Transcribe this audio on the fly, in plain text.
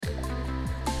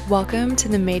Welcome to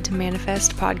the Made to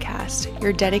Manifest podcast,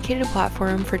 your dedicated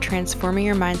platform for transforming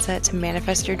your mindset to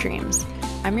manifest your dreams.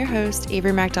 I'm your host,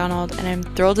 Avery MacDonald, and I'm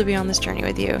thrilled to be on this journey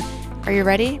with you. Are you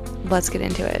ready? Let's get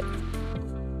into it.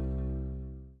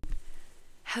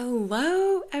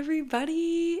 Hello,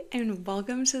 everybody, and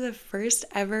welcome to the first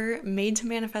ever Made to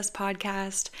Manifest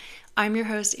podcast. I'm your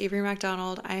host, Avery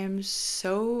MacDonald. I am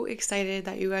so excited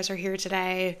that you guys are here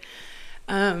today.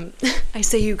 I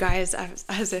say you guys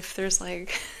as if there's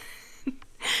like a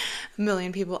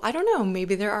million people. I don't know.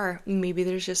 Maybe there are. Maybe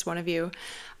there's just one of you.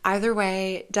 Either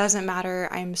way, doesn't matter.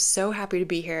 I'm so happy to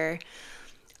be here.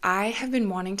 I have been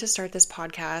wanting to start this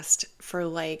podcast for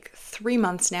like 3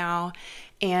 months now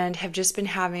and have just been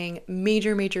having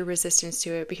major resistance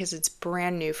to it because it's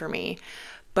brand new for me.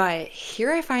 But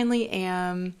here I finally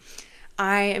am.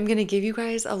 I am going to give you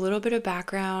guys a little bit of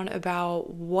background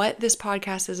about what this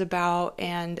podcast is about,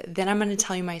 and then I'm going to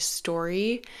tell you my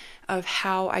story of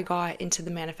how I got into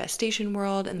the manifestation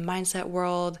world and the mindset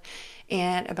world,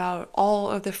 and about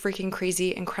all of the freaking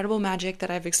crazy, incredible magic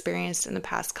that I've experienced in the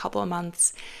past couple of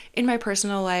months in my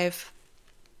personal life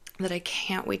that I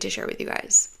can't wait to share with you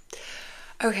guys.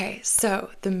 Okay,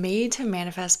 so the Made to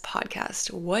Manifest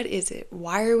podcast, what is it?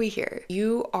 Why are we here?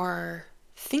 You are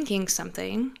thinking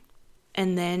something,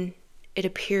 and then it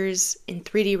appears in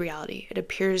 3D reality. It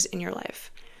appears in your life.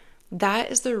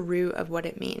 That is the root of what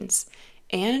it means.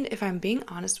 And if I'm being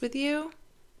honest with you,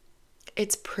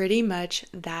 it's pretty much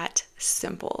that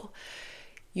simple.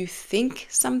 You think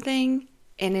something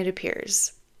and it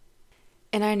appears.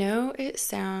 And I know it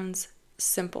sounds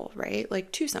simple, right?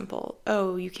 Like too simple.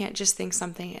 Oh, you can't just think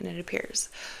something and it appears.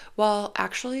 Well,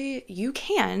 actually, you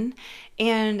can.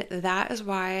 And that is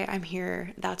why I'm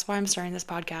here. That's why I'm starting this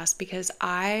podcast, because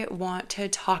I want to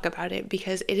talk about it,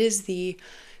 because it is the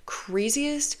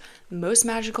craziest, most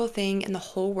magical thing in the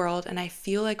whole world. And I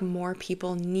feel like more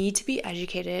people need to be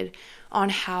educated on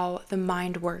how the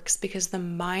mind works, because the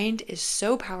mind is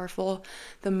so powerful.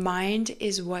 The mind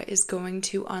is what is going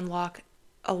to unlock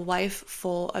a life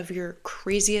full of your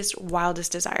craziest,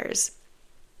 wildest desires.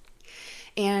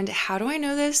 And how do I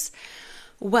know this?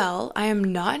 Well, I am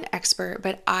not an expert,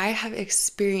 but I have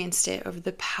experienced it over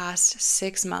the past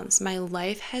 6 months. My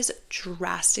life has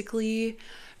dramatically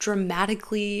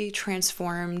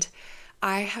transformed.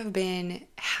 I have been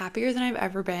happier than I've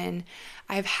ever been.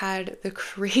 I've had the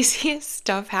craziest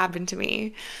stuff happen to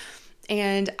me.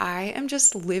 And I am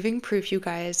just living proof, you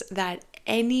guys, that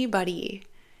anybody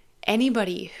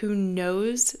who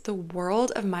knows the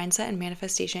world of mindset and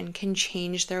manifestation can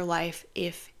change their life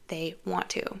if they want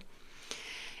to.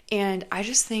 And I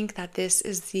just think that this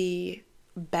is the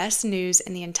best news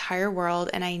in the entire world,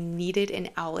 and I needed an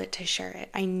outlet to share it.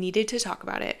 I needed to talk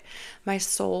about it. My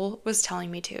soul was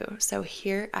telling me to. So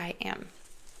here I am.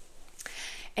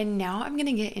 And now I'm going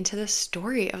to get into the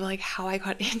story of like how I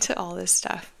got into all this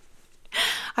stuff.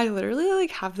 I literally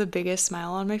like have the biggest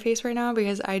smile on my face right now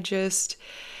because I just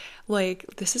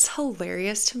this is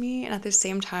hilarious to me, and at the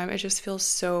same time it just feels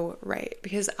so right,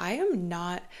 because I am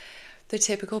not the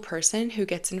typical person who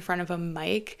gets in front of a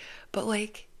mic, but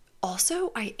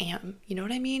also I am, you know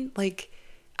what I mean?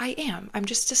 I am. I'm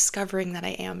just discovering that I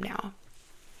am now.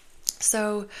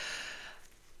 So,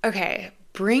 okay,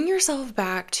 bring yourself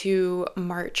back to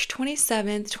March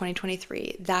 27th,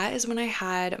 2023. That is when I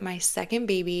had my second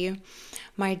baby,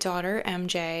 my daughter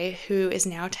MJ, who is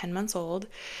now 10 months old.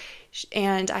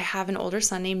 And I have an older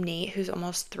son named Nate who's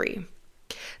almost 3.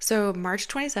 So March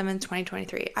 27th,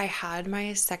 2023, I had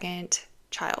my second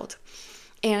child.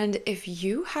 And if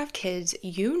you have kids,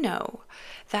 you know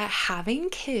that having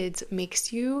kids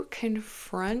makes you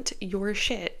confront your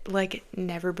shit like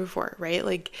never before,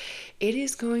 right? It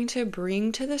is going to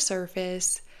bring to the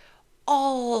surface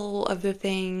all of the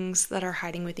things that are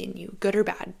hiding within you, good or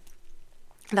bad.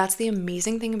 That's the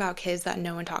amazing thing about kids that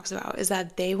no one talks about, is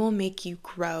that they will make you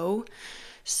grow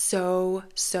so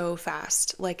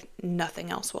fast, like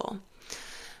nothing else will.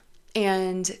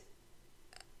 And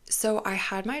so I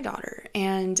had my daughter,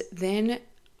 and then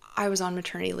I was on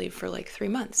maternity leave for 3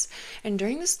 months. And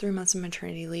during this 3 months of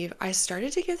maternity leave, I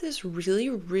started to get this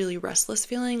really restless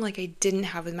feeling like I didn't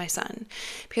have with my son.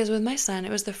 Because with my son,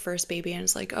 it was the first baby, and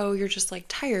it's like, oh, you're just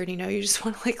tired, you just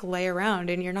want to lay around,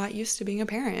 and you're not used to being a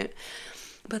parent.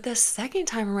 But the second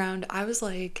time around, I was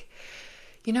like,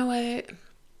 you know what?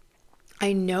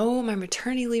 I know my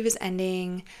maternity leave is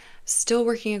ending, still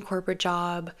working a corporate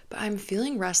job, but I'm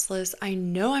feeling restless. I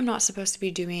know I'm not supposed to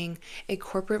be doing a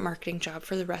corporate marketing job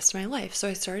for the rest of my life. So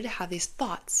I started to have these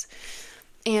thoughts.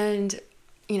 And,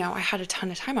 I had a ton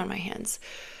of time on my hands.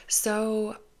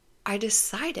 So I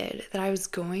decided that I was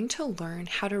going to learn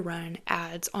how to run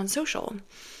ads on social.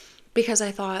 because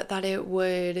I thought that it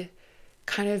would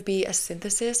kind of be a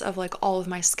synthesis of like all of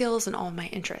my skills and all of my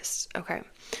interests. Okay.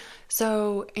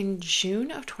 So in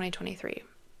June of 2023,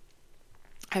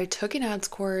 I took an ads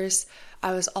course.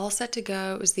 I was all set to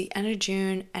go. It was the end of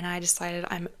June, and I decided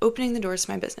I'm opening the doors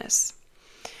to my business.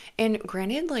 And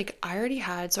granted, like I already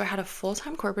had, so I had a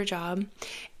full-time corporate job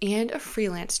and a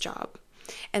freelance job.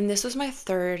 And this was my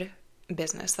third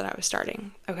business that I was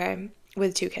starting, okay,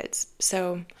 with 2 kids.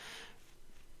 So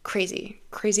crazy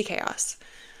chaos.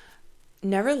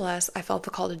 Nevertheless, I felt the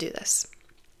call to do this.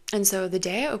 And so the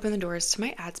day I opened the doors to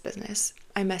my ads business,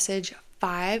 I messaged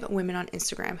 5 women on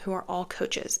Instagram who are all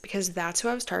coaches, because that's who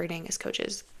I was targeting as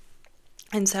coaches.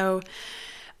 And so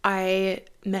I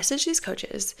messaged these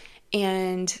coaches,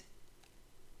 and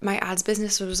my ads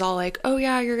business was all like, oh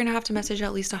yeah, you're going to have to message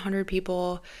at least 100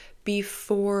 people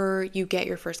before you get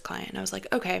your first client. And I was like,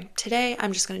 okay, today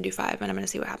I'm just going to do 5 and I'm going to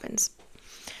see what happens.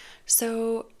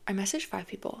 So I messaged 5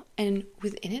 people, and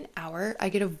within an hour, I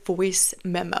get a voice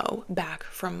memo back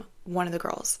from one of the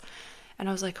girls. And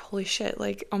I was like, holy shit,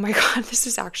 like, oh my God, this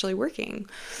is actually working.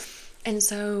 And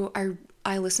so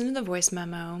I listened to the voice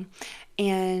memo,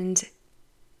 and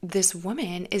this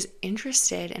woman is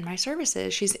interested in my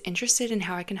services. She's interested in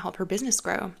how I can help her business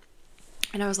grow.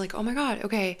 And I was like, oh my God,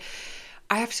 okay,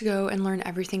 I have to go and learn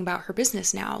everything about her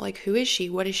business now. Like, who is she?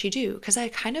 What does she do? Because I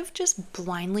kind of just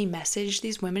blindly messaged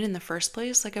these women in the first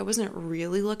place. Like, I wasn't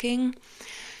really looking.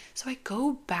 So I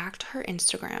go back to her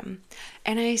Instagram,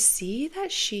 and I see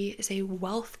that she is a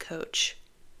wealth coach.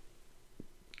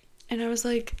 And I was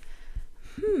like,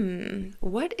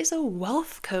 what is a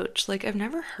wealth coach? Like, I've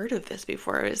never heard of this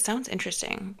before. It sounds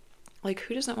interesting. Like,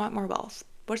 who doesn't want more wealth?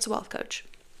 What's a wealth coach?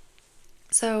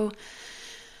 So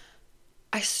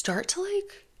I start to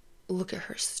like look at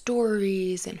her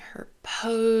stories and her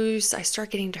posts. I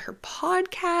start getting to her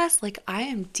podcast. Like, I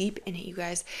am deep in it, you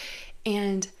guys.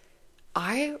 And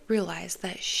I realized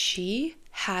that she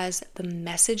has the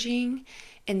messaging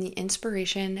and the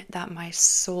inspiration that my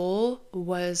soul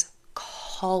was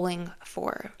calling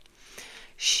for.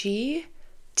 She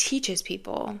teaches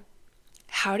people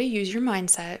how to use your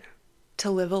mindset to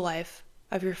live a life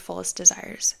of your fullest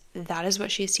desires. That is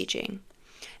what she is teaching.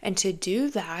 And to do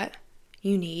that,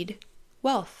 you need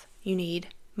wealth. You need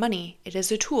money. It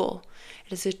is a tool.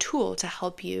 It is a tool to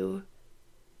help you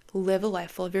live a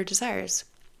life full of your desires.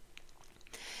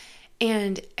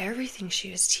 And everything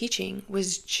she was teaching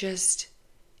was just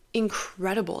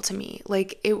incredible to me.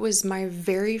 Like, it was my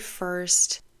very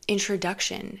first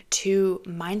introduction to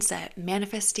mindset,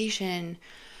 manifestation,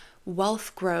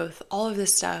 wealth growth, all of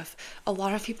this stuff. A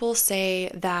lot of people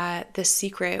say that The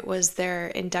Secret was their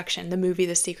induction. The movie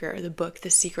The Secret, or the book The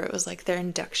Secret, was like their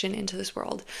induction into this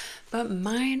world. But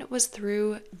mine was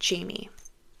through Jamie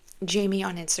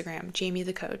on Instagram, Jamie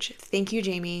the coach. Thank you,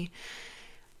 Jamie.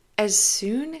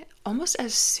 Almost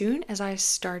as soon as I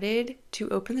started to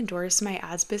open the doors to my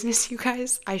ads business, you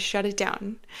guys, I shut it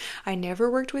down. I never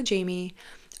worked with Jamie.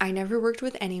 I never worked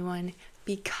with anyone,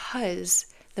 because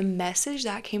the message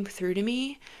that came through to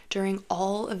me during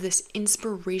all of this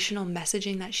inspirational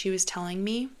messaging that she was telling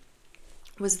me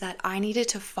was that I needed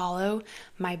to follow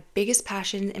my biggest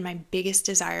passion and my biggest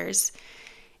desires.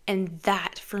 And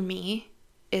that, for me,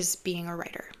 is being a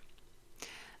writer.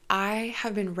 I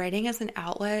have been writing as an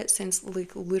outlet since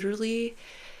like literally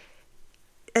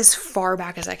as far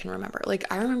back as I can remember. Like,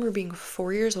 I remember being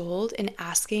 4 years old and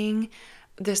asking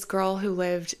this girl who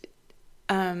lived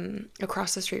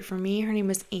across the street from me. Her name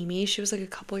was Amy. She was like a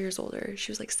couple years older.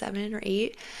 She was like 7 or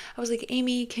 8. I was like,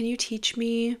 Amy, can you teach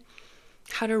me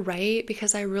how to write?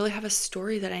 Because I really have a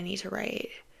story that I need to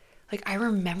write. Like, I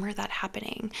remember that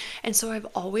happening. And so I've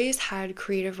always had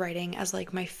creative writing as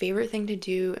like my favorite thing to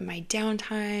do in my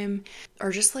downtime,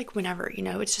 or just like whenever, you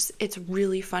know, it's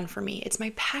really fun for me. It's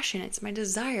my passion. It's my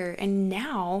desire. And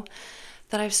now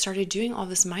that I've started doing all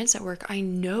this mindset work, I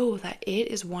know that it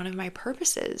is one of my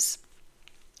purposes.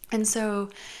 And so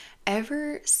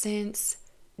ever since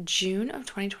June of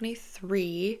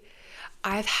 2023,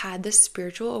 I've had this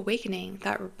spiritual awakening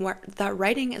that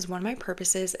writing is one of my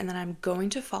purposes, and that I'm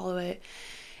going to follow it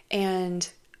and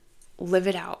live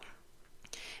it out.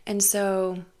 And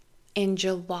so in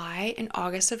July and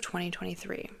August of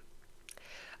 2023,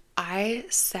 I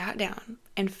sat down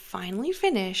and finally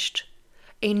finished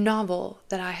a novel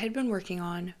that I had been working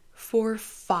on for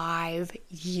 5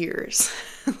 years.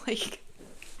 Like,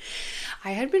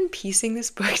 I had been piecing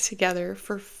this book together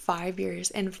for 5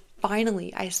 years, and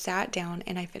finally I sat down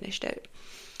and I finished it.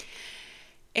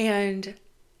 And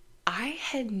I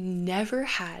had never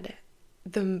had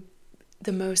the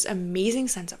most amazing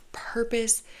sense of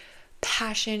purpose,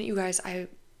 passion. You guys,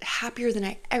 happier than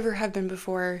I ever have been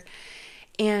before.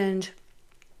 And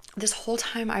this whole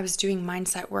time I was doing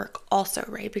mindset work also,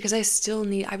 right? Because I was so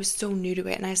new to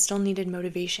it, and I still needed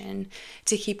motivation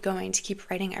to keep going, to keep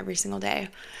writing every single day.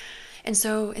 And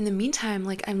so in the meantime,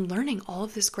 like, I'm learning all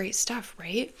of this great stuff,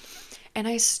 right? And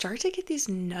I start to get these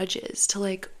nudges to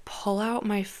like pull out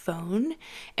my phone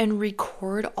and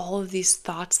record all of these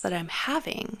thoughts that I'm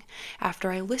having after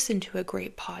I listen to a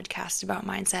great podcast about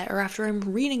mindset, or after I'm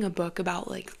reading a book about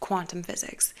like quantum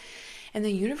physics. And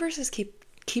the universe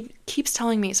keeps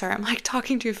telling me, sorry, I'm like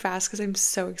talking too fast because I'm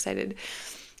so excited.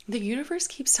 The universe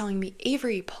keeps telling me,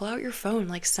 Avery, pull out your phone.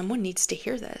 Like, someone needs to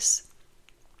hear this.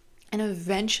 And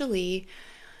eventually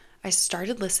I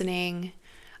started listening.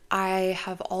 I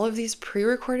have all of these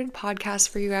pre-recorded podcasts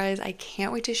for you guys. I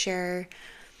can't wait to share,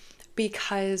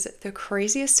 because the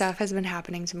craziest stuff has been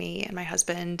happening to me and my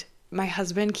husband. My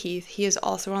husband, Keith, he is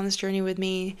also on this journey with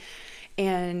me.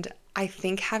 And I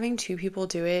think having two people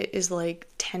do it is like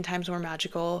 10 times more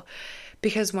magical,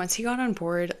 because once he got on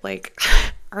board, like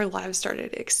our lives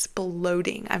started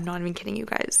exploding. I'm not even kidding you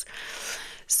guys.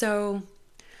 So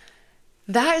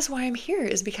that is why I'm here,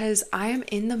 is because I am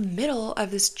in the middle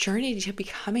of this journey to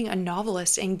becoming a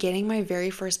novelist and getting my very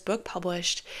first book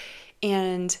published.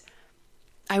 And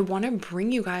I want to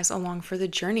bring you guys along for the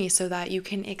journey so that you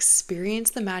can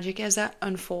experience the magic as that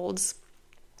unfolds,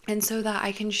 and so that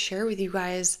I can share with you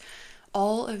guys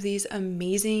all of these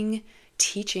amazing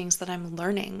teachings that I'm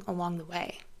learning along the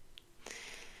way.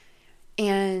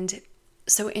 And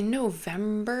so in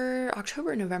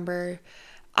October, November,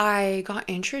 I got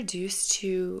introduced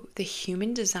to the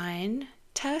human design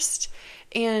test.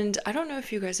 And I don't know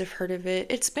if you guys have heard of it.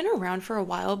 It's been around for a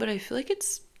while, but I feel like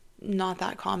it's not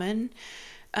that common.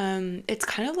 It's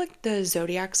kind of like the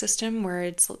zodiac system, where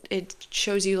it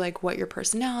shows you like what your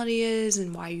personality is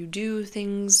and why you do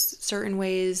things certain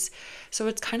ways. So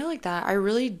it's kind of like that. I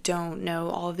really don't know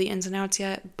all of the ins and outs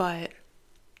yet, but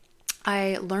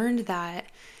I learned that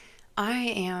I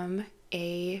am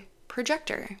a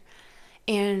projector.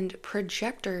 And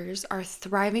projectors are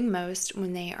thriving most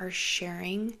when they are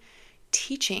sharing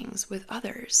teachings with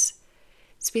others.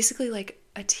 It's basically like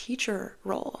a teacher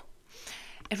role.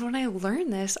 And when I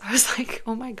learned this, I was like,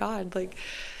 oh my God, like,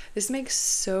 this makes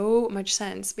so much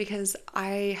sense, because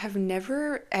I have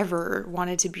never ever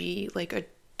wanted to be like a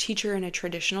teacher in a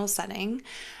traditional setting.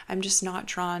 I'm just not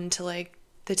drawn to like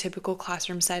the typical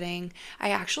classroom setting. I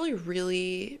actually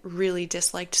really, really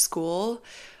disliked school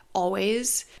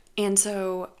always. And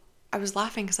so I was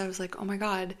laughing because I was like, oh my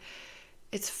God,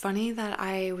 it's funny that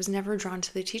I was never drawn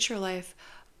to the teacher life,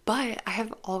 but I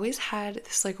have always had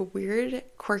this like weird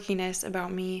quirkiness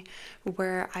about me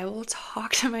where I will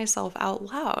talk to myself out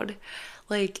loud,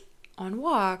 like on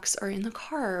walks or in the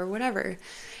car or whatever.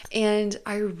 And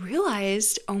I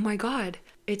realized, oh my God,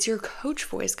 it's your coach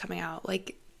voice coming out.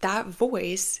 Like, that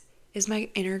voice is my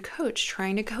inner coach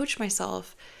trying to coach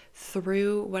myself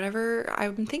through whatever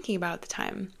I'm thinking about at the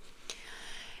time.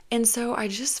 And so I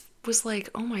just was like,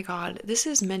 oh my God, this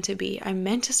is meant to be. I'm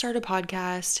meant to start a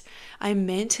podcast. I'm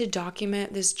meant to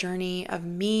document this journey of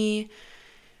me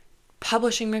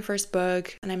publishing my first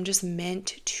book, and I'm just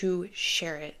meant to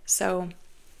share it. So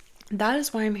that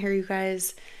is why I'm here, you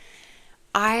guys.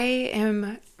 I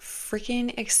am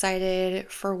freaking excited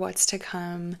for what's to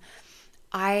come.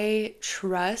 I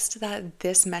trust that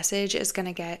this message is going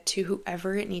to get to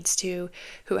whoever it needs to,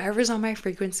 whoever's on my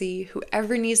frequency,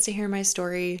 whoever needs to hear my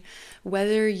story,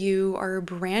 whether you are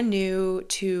brand new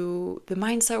to the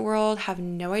mindset world, have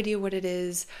no idea what it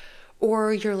is,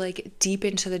 or you're like deep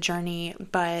into the journey,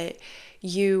 but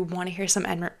you want to hear some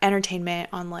entertainment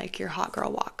on like your hot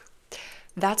girl walk.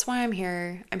 That's why I'm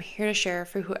here. I'm here to share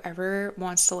for whoever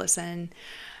wants to listen.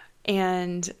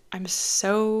 And I'm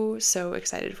so, so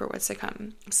excited for what's to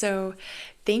come. So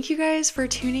thank you guys for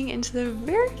tuning into the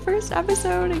very first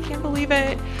episode. I can't believe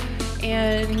it.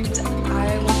 And